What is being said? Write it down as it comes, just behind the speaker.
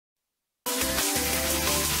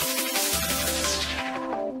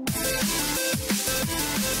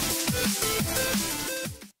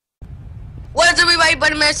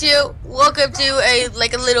Buttermazter here. Welcome to a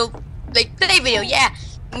little play video. Yeah,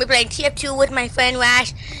 we're playing TF2 with my friend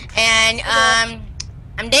Rash, and I'm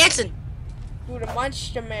dancing. Do the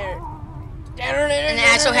monster man. And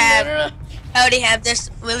I already have this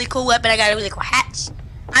really cool weapon. I got a really cool hat.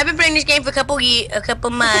 I've been playing this game for a couple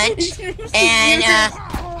months, and I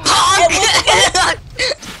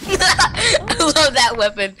love that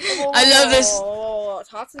weapon. I love this.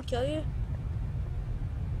 Taunts can kill you?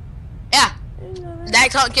 Yeah, that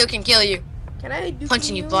taunt kill can kill you. Can I punch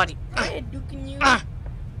in your body? Can I duking you?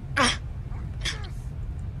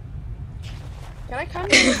 Can I come in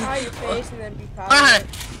behind your face and then be proud of it?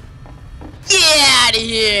 Get out of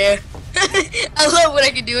here! I love what I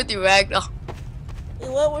can do with your ragdoll.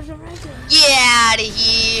 What was your ragdoll? Get out of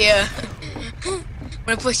here! I'm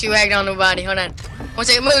gonna push your ragdoll on the body. Hold on. 1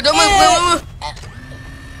 second. Move! Don't move!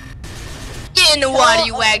 Get in the water,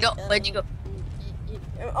 you ragdoll. Where'd you go?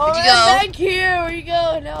 Oh, Where'd you go? Back here. Where you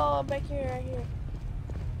go? No, I'm back here, right here.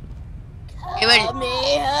 Okay, ready? Help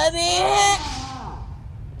me.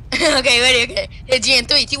 Okay, ready, okay. Hit G in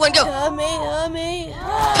 3, 2, 1, go! Help me.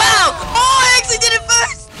 Pow! Oh, I actually did it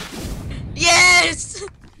first! Yes!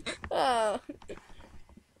 Oh.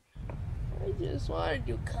 I just wanted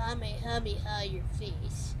to Kamehameha your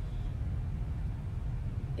face.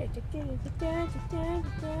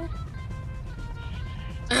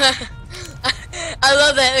 I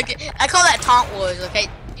love that. Okay, I call that taunt wars. Okay,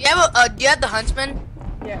 do you have the huntsman?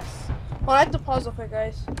 Yes. Well, I have to pause real quick,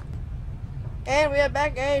 guys. And we are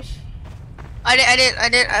back, guys. I did.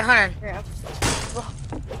 Hold on. Yeah.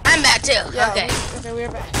 I'm back too. Yeah, Okay. We're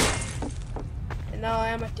back. And now I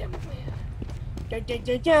am a demo player.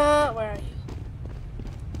 Where are you?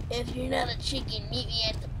 If you're not a chicken, meet me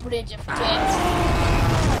at the bridge of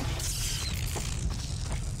death.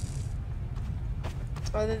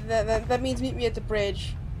 Oh, that means meet me at the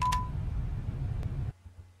bridge.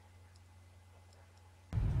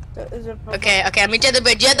 Okay. I mean, you at the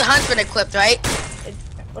bridge. You have the huntsman equipped, right?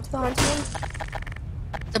 What's the huntsman?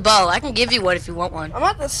 The bow. I can give you one if you want one. I'm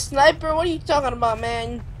not the sniper. What are you talking about,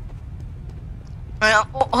 man?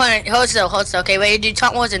 Alright, hold still. Okay, ready to do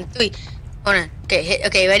taunt wars in 3. Hold on. Okay, hit.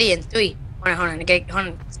 Okay, ready in 3. Hold on. Okay, hold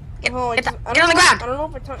on. Get on the ground. I don't know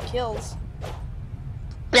if a taunt kills.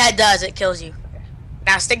 Yeah, it does. It kills you. Okay.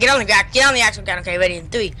 Now, get on the ground. Get on the actual ground. Okay, ready in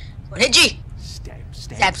 3. Hit G.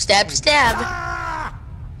 Stab.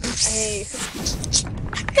 Hey.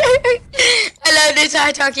 I love this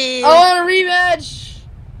high talkie. I want a rematch.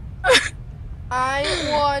 I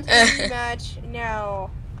want a rematch now.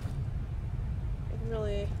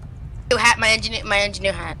 Really. New hat, my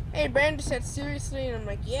engineer hat. Hey, Brandon said seriously, and I'm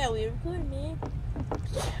like, yeah, we were good, man.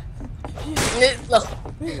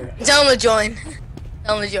 Tell him to join.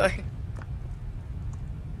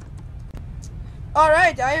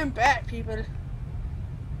 Alright, I am back, people.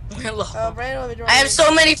 Brandon will be joining. I have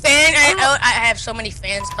so many fans. I have so many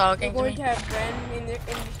fans talking We're to going me. to have Brandon in the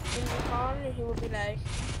car, and he will be like,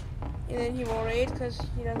 and then he will rage because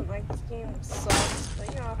he doesn't like this game. It sucks, but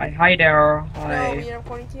you know. Hi there. No, Hi. we are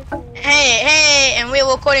recording TF2. Hey, and we're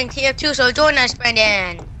recording TF2, so join us,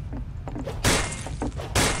 Brandon.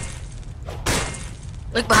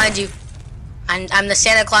 Look behind you. I'm the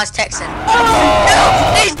Santa Claus Texan. You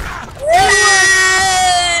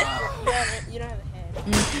don't have a head.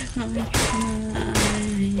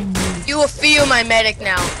 You will feel my medic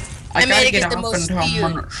now. My I gotta medic get is the off most in 10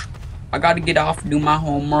 feared. minutes. I gotta get off, do my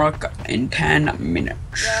homework in 10 minutes.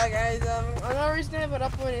 Yeah, guys, another reason I haven't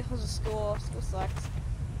uploaded it because of school. School sucks.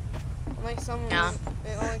 Unlike some, Yeah.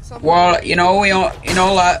 Well,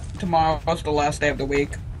 tomorrow's the last day of the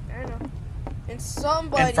week. I know. And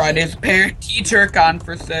somebody. And Friday's parent-teacher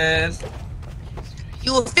conferences.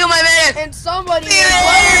 You will feel my medic. And somebody Feel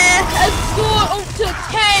at school until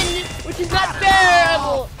 10, which is not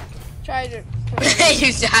bearable. Try to.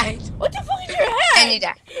 You died. What the fuck is your head? And you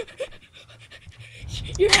died.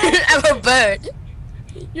 Your head. I'm a bird.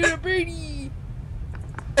 You're a birdie.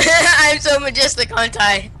 I'm so majestic, aren't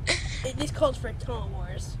I? This calls for Taunt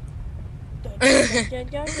Wars.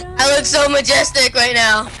 I look so majestic right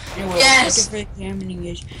now. Anyway, Yes.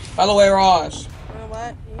 By the way, Ross.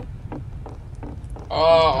 What?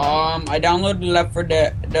 I downloaded Left 4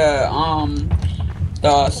 Dead, the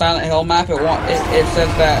Silent Hill map. It says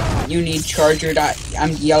that you need charger.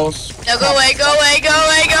 I'm yellow. No, go away.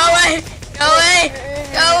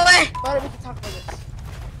 Butter, we can talk about this.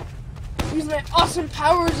 Use my awesome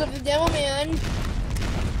powers of the devil man.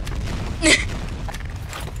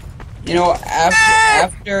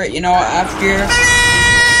 After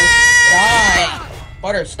die.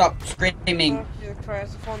 Butter, stop screaming. Oh, Jesus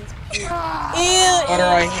Christ, the phone's cute. Butter,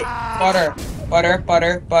 I hate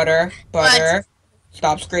butter.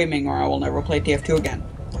 Stop screaming or I will never play TF2 again.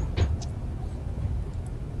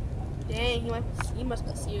 Dang, he must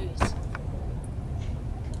be serious.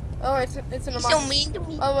 Oh, it's an You're Hamachi. so mean to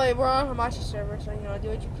me. Oh wait, we're on Hamachi server, so you know, do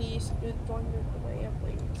what you please. Do join the way,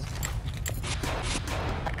 please.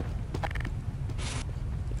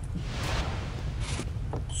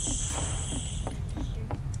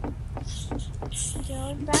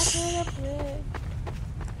 Going back to the bridge.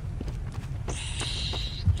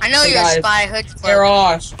 I know Hey you're guys. a spy, Hood. Hey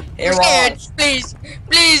Ross. Hey I'm scared. Ross. Please,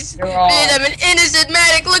 please, Hey, Ross. please. I'm an innocent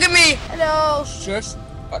medic. Look at me. Hello. Shush.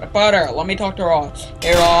 Butter, let me talk to Ross.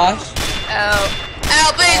 Hey Ross. Oh,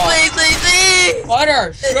 oh, please, Ross. please, please, please.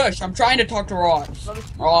 Butter, shush. I'm trying to talk to Ross.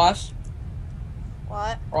 Ross.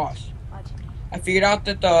 What? Ross. What? I figured out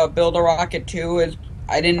that the Build a Rocket 2 is.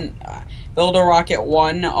 I didn't. Build a Rocket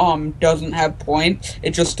 1 doesn't have points.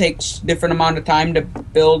 It just takes different amount of time to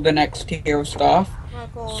build the next tier of stuff. Oh,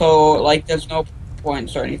 cool. So like there's no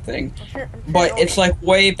points or anything. I'm sure But no- it's like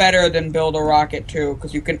way better than Build a Rocket 2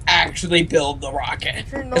 because you can actually build the rocket. I'm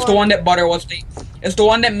sure no It's the one- one that Butter was It's the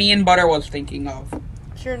one that me and Butter was thinking of. I'm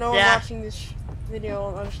sure no one Yeah. watching this video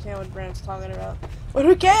will understand what Brandon's talking about. But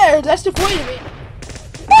who cares? That's the point of it.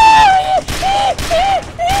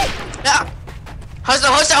 Yeah. Hold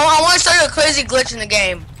on. I want to show you a crazy glitch in the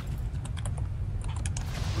game.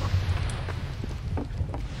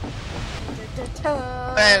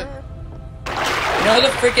 You know the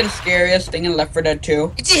freaking scariest thing in Left 4 Dead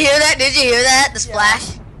 2? Did you hear that? Did you hear that? The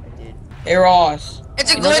splash. I did. Hey Ross.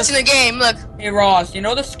 It's a You know glitch in the game. Look. Hey Ross, you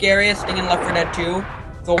know the scariest thing in Left 4 Dead 2?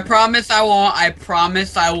 So I promise I won't. I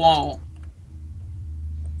promise I won't.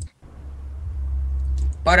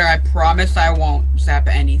 Butter, I promise I won't zap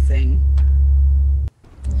anything.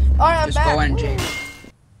 Alright, I'm Just back. go NG. Woo.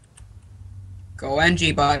 Go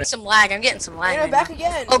NG, Butter. Some lag. I'm getting some lag. And I'm right back now.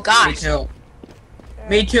 again. Oh Me gosh. too.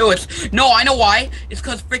 Me too. It's no. I know why. It's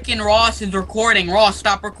because freaking Ross is recording. Ross,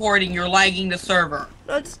 stop recording. You're lagging the server.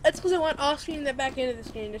 No, it's because I went off stream that back into the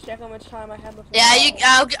screen to check how much time I have before. Yeah, you.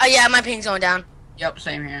 Yeah, my ping's going down. Yep,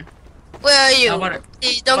 same here. Where are you? No, Butter.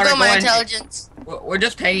 Please don't Butter, go my go in. intelligence. We're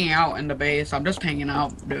just hanging out in the base. I'm just hanging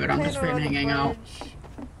out, dude. I'm just freaking hanging out.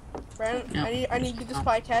 Brandon, Yeah. I need to do this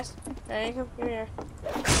podcast. Brandon, come here.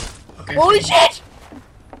 Okay. Holy shit!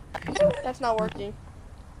 That's not working.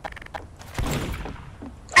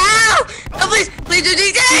 Ow! Oh, please do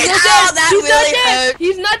these days! He's not Ow, dead! that He's not really dead! hurt.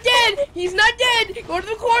 He's not dead! He's not dead! Go to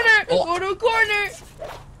the corner! Oh. Go to the corner!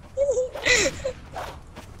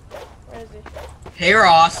 Where is he? Hey,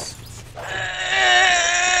 Ross.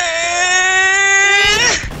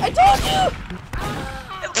 I told you!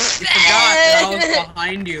 You forgot that I was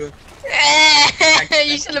behind you.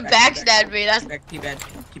 You should have backstabbed me. That's Teabag.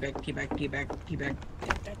 Teabag.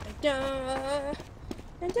 Now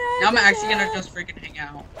Now I'm actually gonna just freaking hang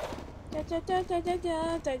out.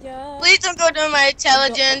 Please don't go to my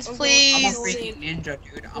intelligence, I'm a please. freaking ninja,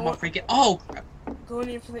 dude. I'm a freaking. Oh, crap. Going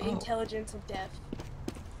in for the intelligence of death.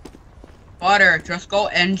 Butter, just go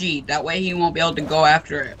NG. That way he won't be able to go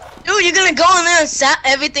after it. Dude, you're gonna go in there and sap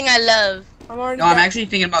everything I love. I'm already No, I'm back. actually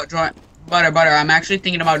thinking about Butter. I'm actually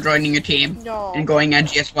thinking about joining your team No. and going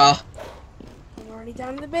NG as well. I'm already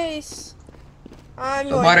down to the base. I'm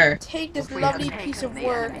So going Butter. to take this lovely piece of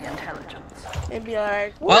work and be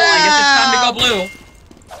like, Well, I guess it's time to go blue.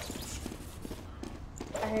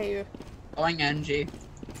 I hate you. Going NG.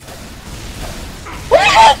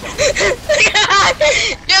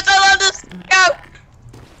 Yes, I love this. Go.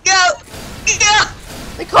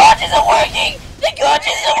 The coach isn't working! The coach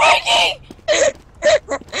isn't working!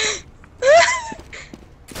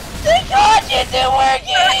 The coach isn't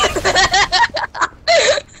working!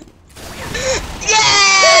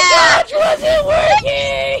 Yeah! The coach wasn't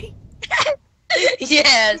working!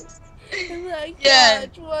 Yes. The Yeah.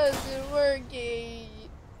 coach wasn't working.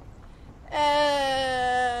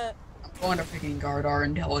 I'm going to freaking guard our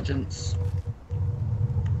intelligence.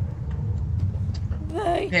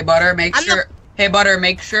 Hey, Butter, make I'm sure. Hey, Butter,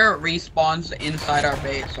 make sure it respawns inside our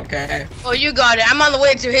base, okay? Oh, you got it. I'm on the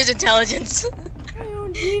way to his intelligence. I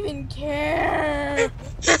don't even care.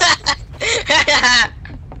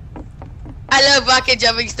 I love rocket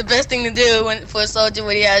jumping. It's the best thing to do for a soldier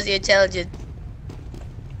when he has the intelligence.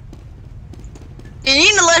 You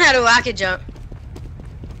need to learn how to rocket jump.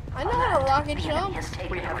 I know how to rocket jump.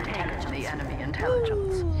 We have obtained the enemy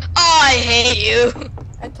intelligence. Ooh. Oh, I hate you.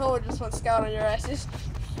 I totally just went scout on your asses.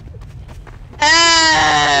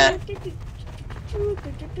 Ah.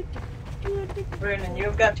 Brandon,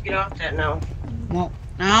 you've got to get off that now. Well,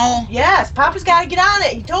 no. Yes, Papa's got to get on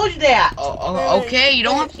it. He told you that. Okay, you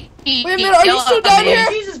don't have to. Wait a minute, are you still down here?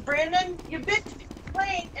 Jesus, Brandon, you've been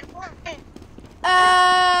playing and playing.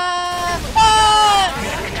 Yes!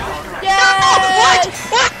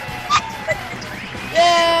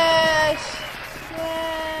 Yes!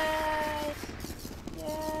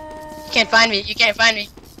 Yes! You can't find me. You can't find me.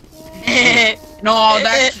 No,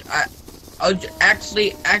 that's I was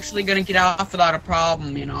actually gonna get off without a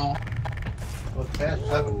problem, you know. Well, past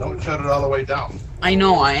 7, don't shut it all the way down. I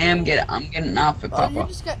know I'm getting off it, Oh, you Papa.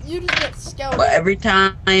 just got scouted. But every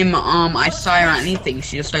time I sire on anything,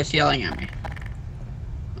 she just starts yelling at me.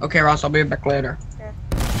 Okay, Ross, I'll be back later.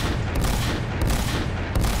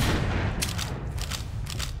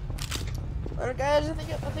 Alright, guys, I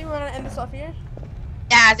think we're gonna end this off here.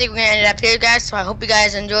 Yeah, I think we're gonna end it up here, guys. So I hope you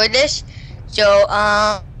guys enjoyed this. So,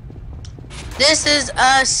 this is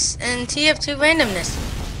us in TF2 randomness.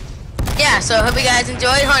 Yeah, so I hope you guys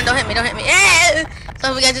enjoyed. Hold on, don't hit me, don't hit me. Yeah! So I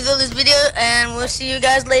hope you guys enjoyed this video, and we'll see you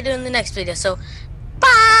guys later in the next video. So,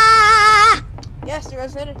 bye! Yeah, see you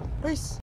guys later. Peace.